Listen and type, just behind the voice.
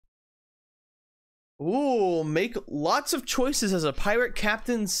Ooh, make lots of choices as a pirate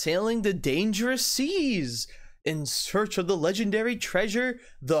captain sailing the dangerous seas in search of the legendary treasure,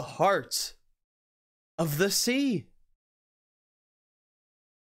 the heart of the sea.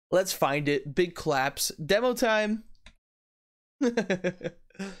 Let's find it. Big claps. Demo time.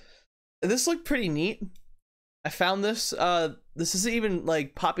 This looked pretty neat. I found this. This isn't even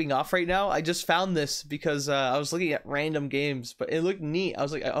like popping off right now. I just found this because I was looking at random games, but it looked neat. I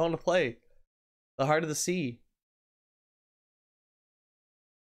was like, I want to play the Heart of the Sea.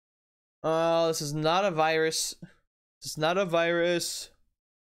 Oh, this is not a virus. This is not a virus.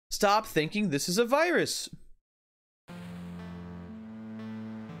 Stop thinking this is a virus.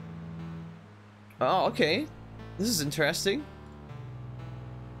 Oh, okay. This is interesting.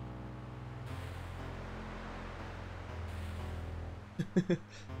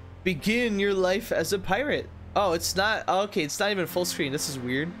 Begin your life as a pirate. Oh, it's not. Okay, it's not even full screen. This is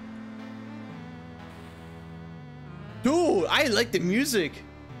weird. Dude, I like the music.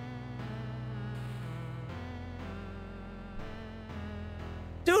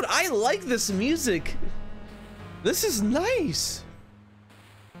 Dude, I like this music. This is nice.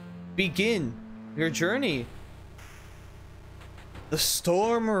 Begin your journey. The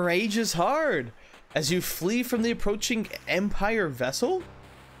storm rages hard as you flee from the approaching Empire vessel.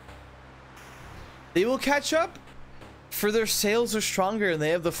 They will catch up, for their sails are stronger and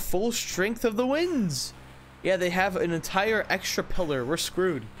they have the full strength of the winds. Yeah, they have an entire extra pillar. We're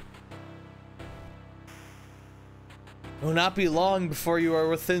screwed. It will not be long before you are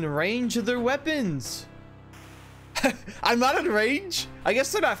within range of their weapons. I'm not in range? I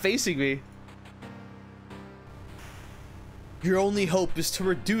guess they're not facing me. Your only hope is to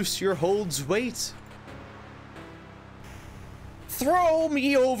reduce your hold's weight. Throw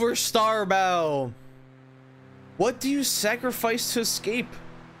me over starbow. What do you sacrifice to escape?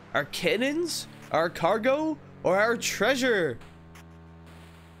 Our cannons? Our cargo? Or our treasure?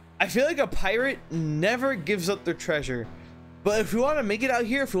 I feel like a pirate never gives up their treasure. But if we want to make it out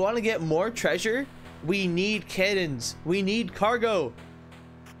here, if we want to get more treasure, we need cannons. We need cargo.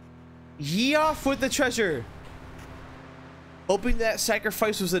 Ye off with the treasure. Hoping that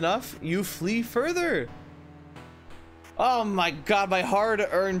sacrifice was enough, you flee further. Oh my god, my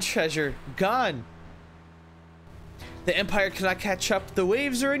hard-earned treasure gone. The Empire cannot catch up. The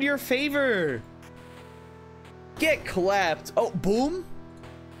waves are in your favor. Get clapped. Oh, boom.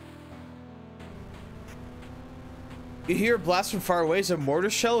 You hear a blast from far away as a mortar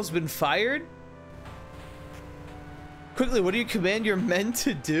shell has been fired. Quickly, what do you command your men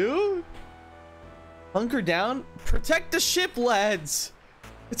to do? Hunker down. Protect the ship, lads.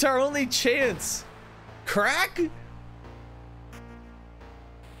 It's our only chance. Crack.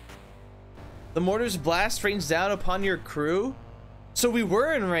 The mortar's blast rains down upon your crew. So we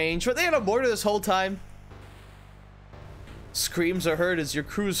were in range, but they had a mortar this whole time. Screams are heard as your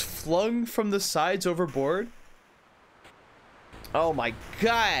crew's flung from the sides overboard. Oh my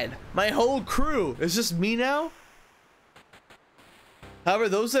god. My whole crew. Is this me now? However,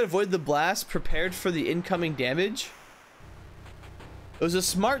 those that avoid the blast prepared for the incoming damage. It was a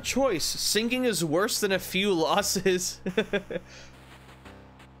smart choice. Sinking is worse than a few losses.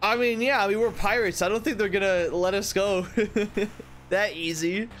 I mean, yeah, we're pirates. I don't think they're gonna let us go that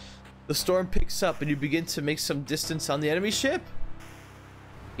easy. The storm picks up and you begin to make some distance on the enemy ship.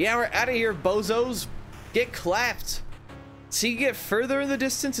 Yeah, we're out of here, bozos. Get clapped. See, you get further in the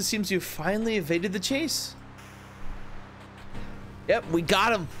distance, it seems you finally evaded the chase. Yep, we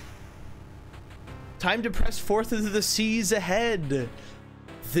got him. Time to press forth into the seas ahead.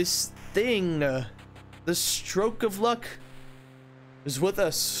 This thing, the stroke of luck, is with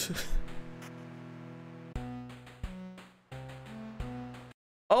us.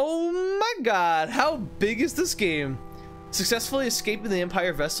 Oh my god, how big is this game? Successfully escaping the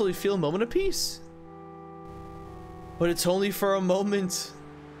Empire vessel, you feel a moment of peace. But it's only for a moment.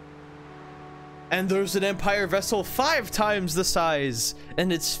 And there's an Empire vessel 5 times the size,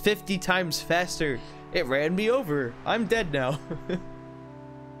 and it's 50 times faster. It ran me over. I'm dead now.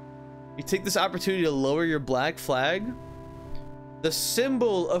 You take this opportunity to lower your black flag, the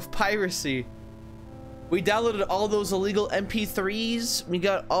symbol of piracy. We downloaded all those illegal MP3s. We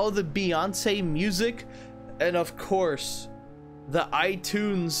got all the Beyonce music, and of course, the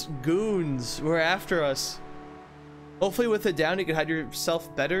iTunes goons were after us. Hopefully with it down, you can hide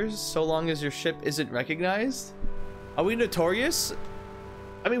yourself better so long as your ship isn't recognized. Are we notorious?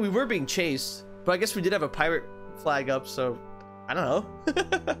 I mean, we were being chased, but I guess we did have a pirate flag up, so I don't know.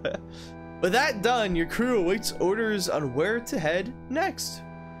 With that done, your crew awaits orders on where to head next.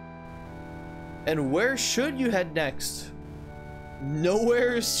 And where should you head next?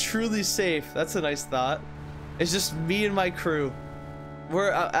 Nowhere is truly safe. That's a nice thought. It's just me and my crew.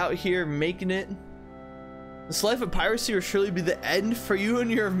 We're out here making it. This life of piracy will surely be the end for you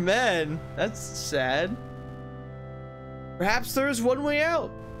and your men. That's sad. Perhaps there is one way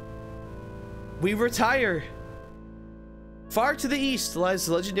out. We retire. Far to the east lies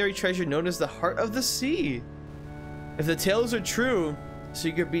the legendary treasure known as the Heart of the Sea. If the tales are true,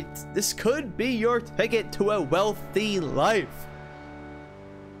 this could be your ticket to a wealthy life.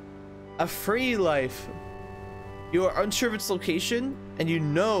 A free life. You are unsure of its location, and you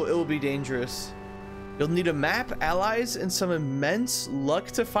know it will be dangerous. You'll need a map, allies, and some immense luck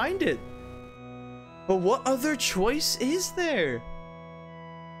to find it. But what other choice is there?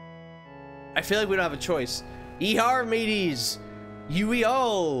 I feel like we don't have a choice. Yar, mateys! We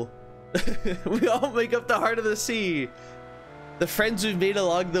all make up the Heart of the Sea. The friends we've made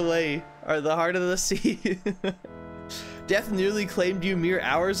along the way are the Heart of the Sea. Death nearly claimed you mere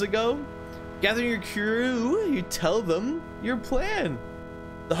hours ago. Gathering your crew, you tell them your plan.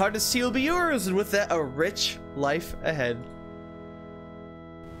 The Heart of the Sea will be yours, and with that, a rich life ahead.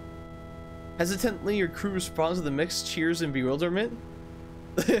 Hesitantly, your crew responds with a mixed cheers and bewilderment.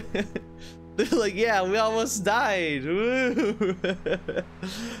 They're like, yeah, we almost died. Woo.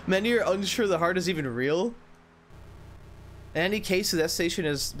 Many are unsure the heart is even real. In any case, the destination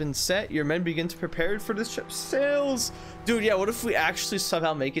has been set. Your men begin to prepare for this ship sails. Dude, yeah, what if we actually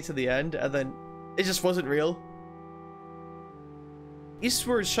somehow make it to the end and then it just wasn't real?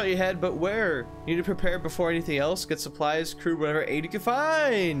 Eastward, shut your head, but where? You need to prepare before anything else. Get supplies, crew, whatever aid you can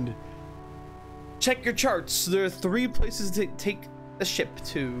find. Check your charts. There are 3 places to take the ship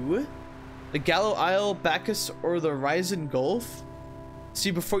to. The Gallo Isle, Bacchus, or the Risen Gulf.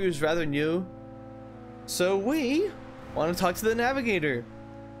 See, before you was rather new. So we want to talk to the navigator.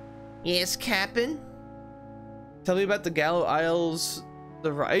 Yes, Captain. Tell me about the Gallo Isles.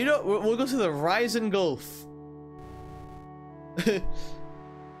 We'll go to the Risen Gulf.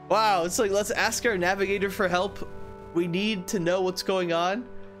 Wow, it's like, let's ask our navigator for help. We need to know what's going on.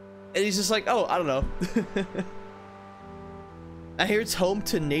 And he's just like, oh, I don't know. I hear it's home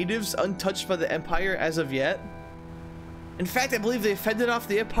to natives untouched by the Empire as of yet. In fact, I believe they fended off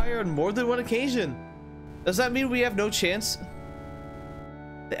the Empire on more than one occasion. Does that mean we have no chance?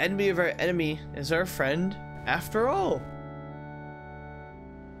 The enemy of our enemy is our friend, after all.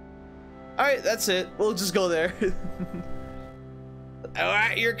 Alright, that's it. We'll just go there.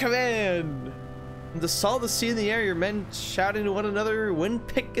 Alright, your command. The salt of the sea in the air, your men shouting to one another, wind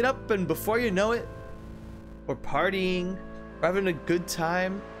picking up, and before you know it, we're partying, we're having a good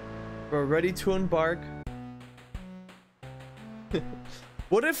time, we're ready to embark.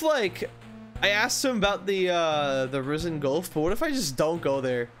 What if, like, I asked him about the Risen Gulf, but what if I just don't go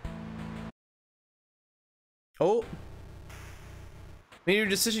there? Oh. Made your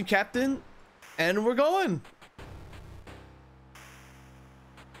decision, Captain, and we're going.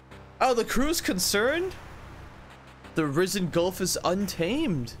 Oh, the crew's concerned? The Risen Gulf is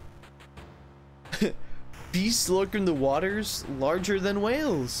untamed. Beasts lurk in the waters, larger than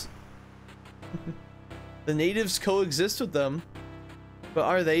whales. The natives coexist with them, but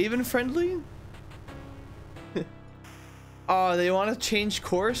are they even friendly? Oh, they want to change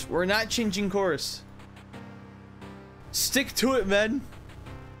course? We're not changing course. Stick to it, men.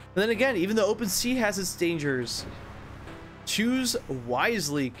 But then again, even the open sea has its dangers. Choose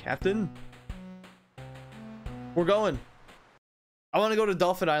wisely, Captain. We're going. I want to go to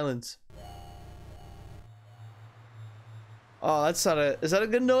Dolphin Islands. Oh, that's not a... Is that a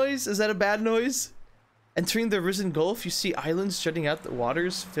good noise? Is that a bad noise? Entering the Risen Gulf, you see islands jutting out the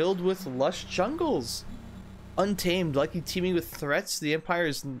waters filled with lush jungles. Untamed, likely teeming with threats the Empire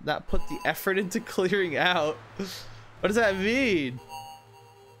has not put the effort into clearing out. What does that mean?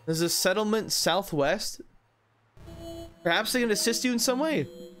 There's a settlement southwest. Perhaps they can assist you in some way.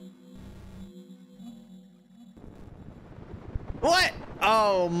 What?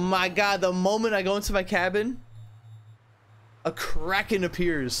 Oh my god, the moment I go into my cabin, a kraken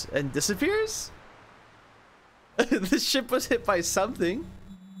appears and disappears? The ship was hit by something.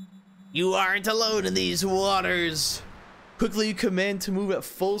 You aren't alone in these waters. Quickly you command to move at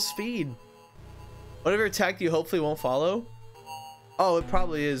full speed. Whatever attack you hopefully won't follow. Oh, it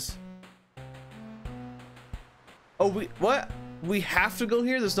probably is. Oh, what? We have to go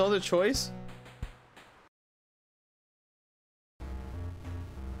here? There's no other choice?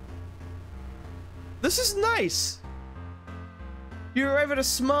 This is nice. You arrive at a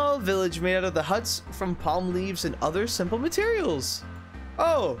small village made out of the huts from palm leaves and other simple materials.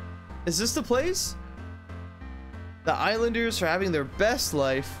 Oh, is this the place? The islanders are having their best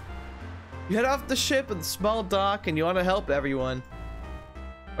life. You head off the ship at the small dock and you want to help everyone.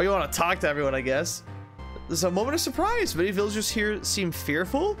 Or you want to talk to everyone, I guess. There's a moment of surprise. Many villagers here seem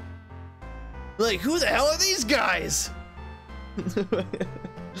fearful. Like, who the hell are these guys?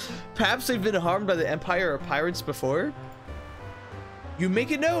 Perhaps they've been harmed by the Empire or pirates before. You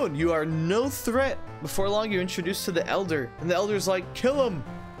make it known you are no threat. Before long, you're introduced to the Elder. And the Elder's like, kill him.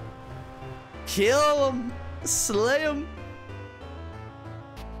 Kill him. Slay him.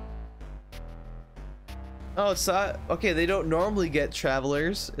 Oh, it's not. Okay, they don't normally get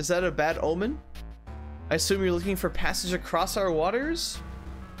travelers. Is that a bad omen? I assume you're looking for passage across our waters?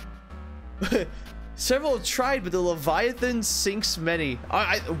 Several have tried, but the Leviathan sinks many.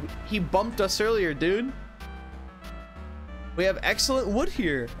 He bumped us earlier, dude. We have excellent wood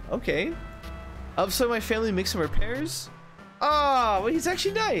here. Okay. All of a sudden, my family makes some repairs. Ah, well, he's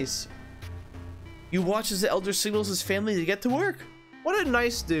actually nice. You watch as the Elder signals his family to get to work. What a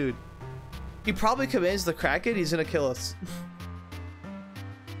nice dude. He probably commands the Kraken. He's gonna kill us.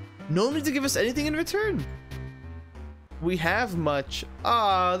 No need to give us anything in return. We have much.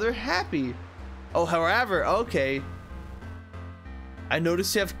 Ah, they're happy. Oh, however, okay. I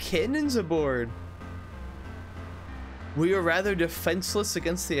noticed you have cannons aboard. We are rather defenseless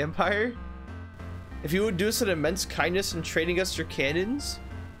against the Empire. If you would do us an immense kindness in trading us your cannons.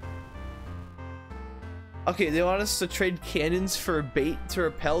 Okay, they want us to trade cannons for bait to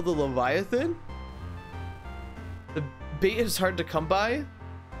repel the Leviathan? The bait is hard to come by.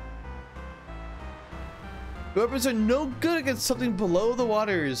 Weapons are no good against something below the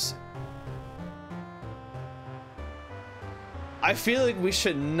waters. I feel like we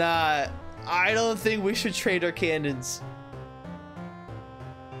should not. I don't think we should trade our cannons.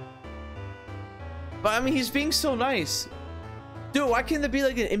 But I mean, he's being so nice. Dude, why can't there be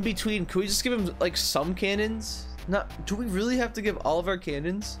like an in-between? Can we just give him like some cannons? Not, do we really have to give all of our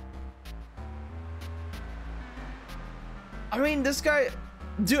cannons? I mean, this guy,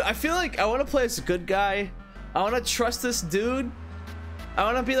 dude, I feel like I want to play as a good guy. I want to trust this dude. I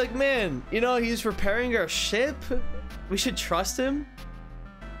want to be like, man, you know, he's repairing our ship. We should trust him.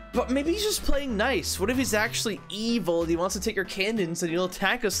 But maybe he's just playing nice. What if he's actually evil and he wants to take our cannons and he'll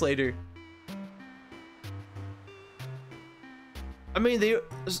attack us later? I mean,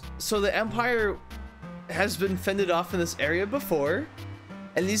 so the Empire has been fended off in this area before,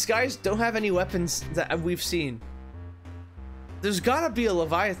 and these guys don't have any weapons that we've seen. There's gotta be a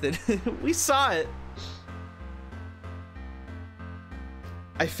Leviathan. We saw it.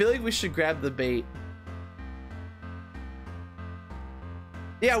 I feel like we should grab the bait.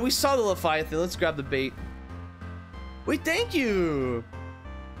 Yeah, we saw the Leviathan. Let's grab the bait. Wait, thank you.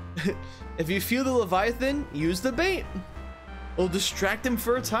 If you feel the Leviathan, use the bait. We'll distract him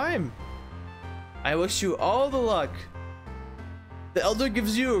for a time. I wish you all the luck. The Elder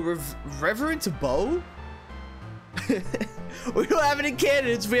gives you a reverent bow? We don't have any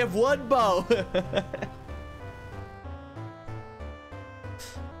cannons. We have one bow.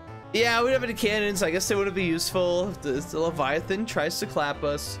 Yeah, we don't have any cannons. I guess they wouldn't be useful if the Leviathan tries to clap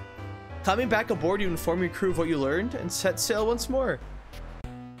us. Coming back aboard, you inform your crew of what you learned and set sail once more.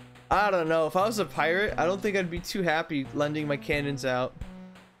 I don't know. If I was a pirate, I don't think I'd be too happy lending my cannons out.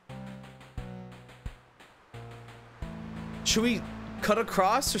 Should we cut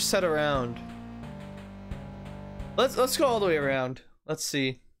across or set around? Let's go all the way around. Let's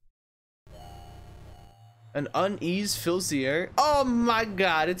see. An unease fills the air. Oh my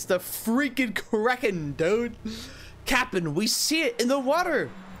god, it's the freaking Kraken, dude. Captain, we see it in the water.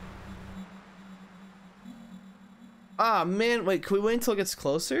 Ah, man, wait, can we wait until it gets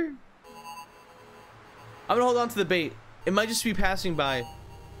closer? I'm gonna hold on to the bait. It might just be passing by.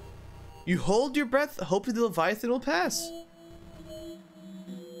 You hold your breath, hoping the Leviathan will pass.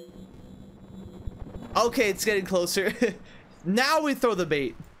 Okay, it's getting closer. Now we throw the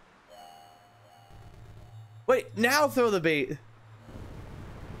bait. Wait, now throw the bait.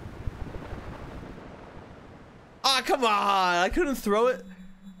 Ah, come on. I couldn't throw it.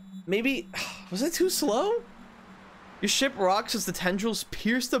 Maybe, was it too slow? Your ship rocks as the tendrils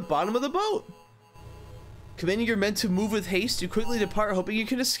pierce the bottom of the boat. Commanding your men to move with haste, you quickly depart, hoping you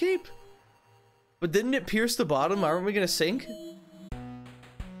can escape. But didn't it pierce the bottom? Aren't we gonna sink?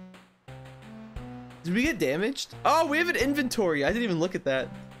 Did we get damaged? Oh, we have an inventory. I didn't even look at that.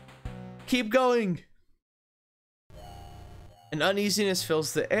 Keep going. An uneasiness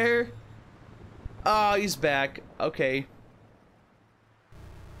fills the air. Oh, he's back. Okay.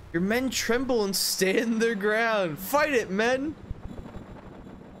 Your men tremble and stand their ground. Fight it, men.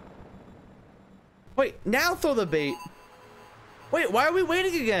 Wait, now throw the bait. Wait, why are we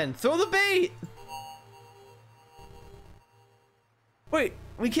waiting again? Throw the bait. Wait,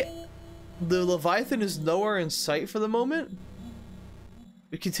 we can't. The Leviathan is nowhere in sight for the moment.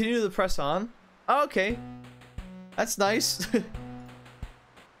 We continue to press on. Oh, okay. That's nice.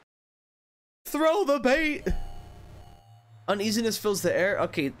 Throw the bait! Uneasiness fills the air.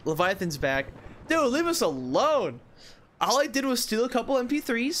 Okay, Leviathan's back. Dude, leave us alone! All I did was steal a couple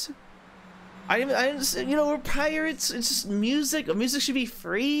MP3s. I didn't, you know, we're pirates. It's just music. Music should be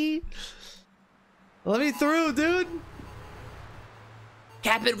free. Let me through, dude.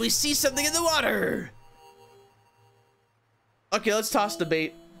 Captain, we see something in the water. Okay, let's toss the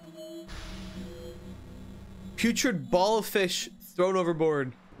bait. Putrid ball of fish thrown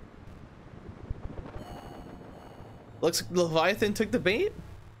overboard. Looks like Leviathan took the bait.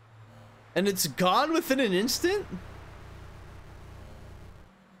 And it's gone within an instant?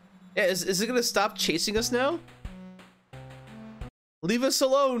 Yeah, is it gonna stop chasing us now? Leave us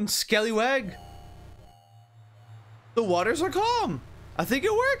alone, scallywag. The waters are calm. I think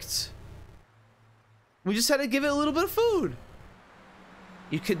it worked. We just had to give it a little bit of food.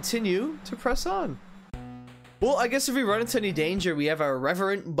 You continue to press on. Well, I guess if we run into any danger, we have our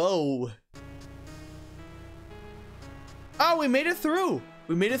reverent bow. Oh, we made it through.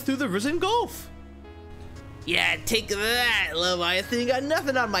 We made it through the Risen Gulf. Yeah, take that, Leviathan. Got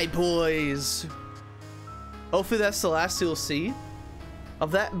nothing on my boys. Hopefully that's the last you'll see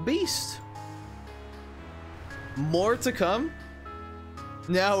of that beast. More to come.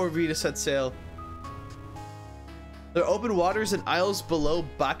 Now we're ready to set sail. There are open waters and isles below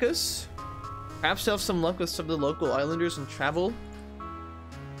Bacchus. Perhaps you'll have some luck with some of the local islanders and travel.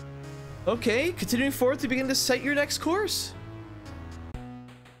 Okay, continuing forward to begin to set your next course.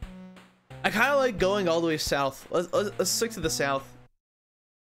 I kind of like going all the way south. Let's stick to the south.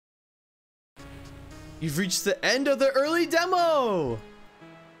 You've reached the end of the early demo.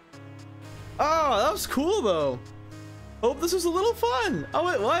 Oh, that was cool though. Hope this was a little fun. Oh,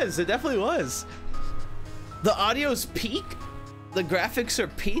 it was. It definitely was. The audio's peak. The graphics are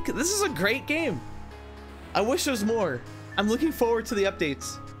peak. This is a great game. I wish there was more. I'm looking forward to the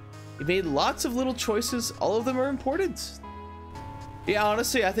updates. You made lots of little choices. All of them are important. Yeah,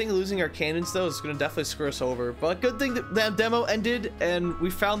 honestly, I think losing our cannons though is gonna definitely screw us over. But good thing that demo ended and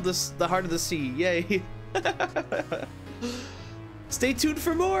we found the heart of the sea. Yay. Stay tuned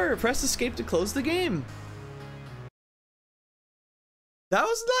for more. Press escape to close the game. That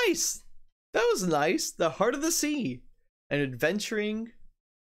was nice. That was nice. The heart of the sea. An adventuring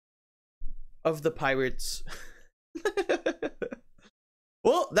of the pirates.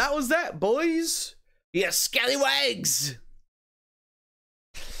 Well, that was that, boys. Yeah, scallywags.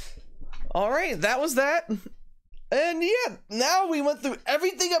 All right, that was that. And yeah, now we went through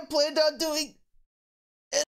everything I planned on doing.